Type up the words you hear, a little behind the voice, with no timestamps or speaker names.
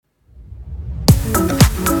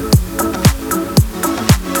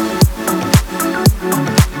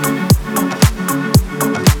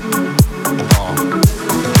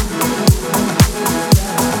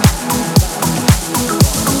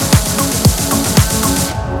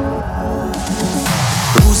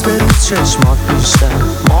چشمات بیشتر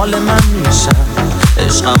مال من میشم،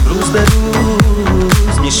 عشقم روز به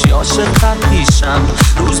روز میشی عاشق‌تر پیشم،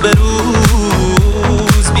 روز به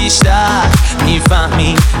روز بیشتر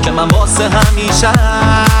میفهمی که من واسه همیشه،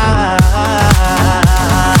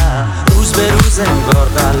 روز به روز انگار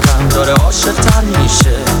قلبم داره عاشق‌تر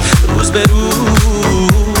میشه، روز به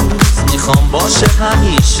روز میخوام باشه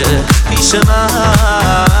همیشه پیش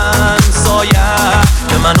من، سایه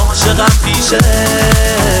که من عاشقم پیشه.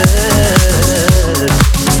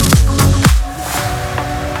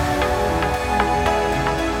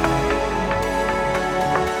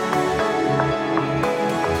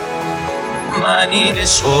 من این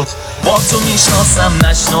عشقو با تو میشناسم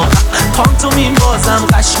نشنو، پام تو میبازم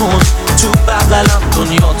قشمون تو بغلم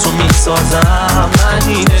دنیا تو میسازم، من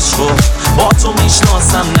این عشقو با تو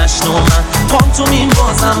میشناسم نشنو، من پام تو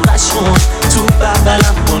میبازم قشمون تو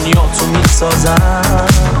بغلم دنیا تو میسازم.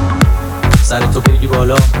 سر تو بگی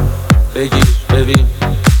بالا بگیر ببین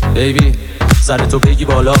بیبی، سر تو بگی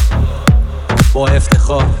بالا با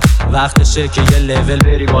افتخار، وقتشه که یه لول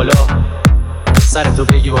بری بالا، سر تو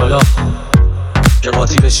بگی بالا که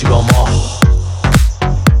قاطی بشی با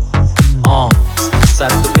ما، سر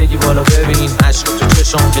تو بگی بالا ببین عشق تو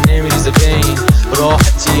چشام که نمیریزه، بین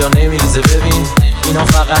راحتی یا نمیریزه، ببین اینا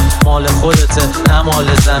فقط مال خودته نه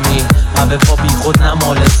مال زمین، همه پا بی خود نه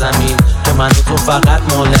مال زمین، که من و تو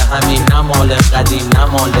فقط مال همین، نه مال قدیم نه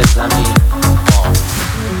مال زمین.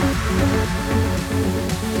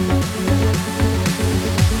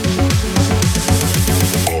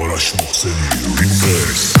 آرش محسنی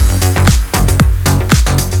ریمیکس.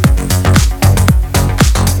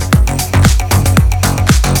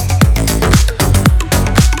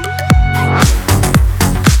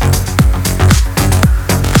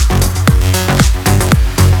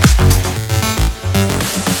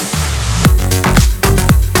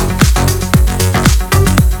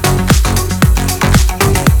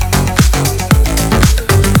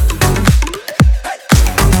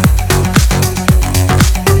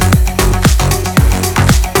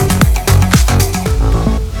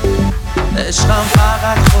 عشقم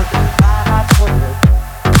فقط خودت،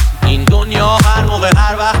 این دنیا هر موقع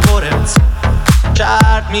هر وقت پرت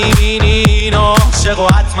کرد، میبینی این عاشق و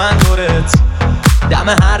حتما دورت، دم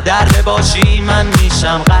هر درده باشی من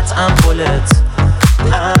میشم قطعا پلت،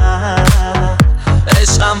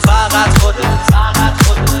 عشقم فقط خودت،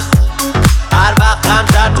 هر وقت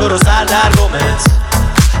غم‌تر تو رو سر در گمت،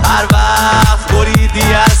 هر وقت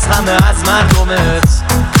بریدی از همه از مردمت،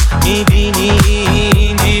 میبینی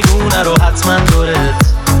این دیوونه رو حتما دورت،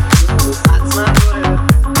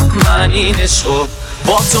 من این عشقو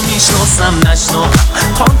با تو میشناسم نشنو،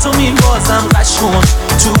 پام تو میبازم قشون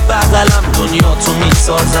تو بغلم دنیا تو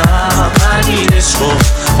میسازم، من این عشقو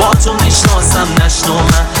با تو میشناسم نشنو،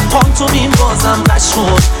 من پام تو میبازم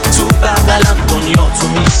قشون تو بغلم دنیا تو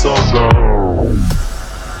میسازم،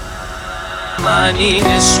 من این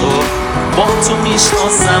عشقو با تو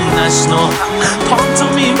میشناسم نشنو، پام تو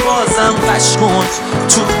میبازم قشون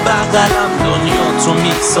تو بغلم دنیا تو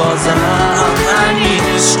میسازم، من این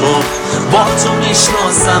عشقو با تو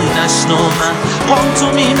میشناسم نشنو، من پام تو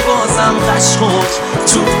میبازم قشون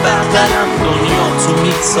تو بغلم دنیا تو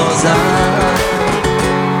میسازم.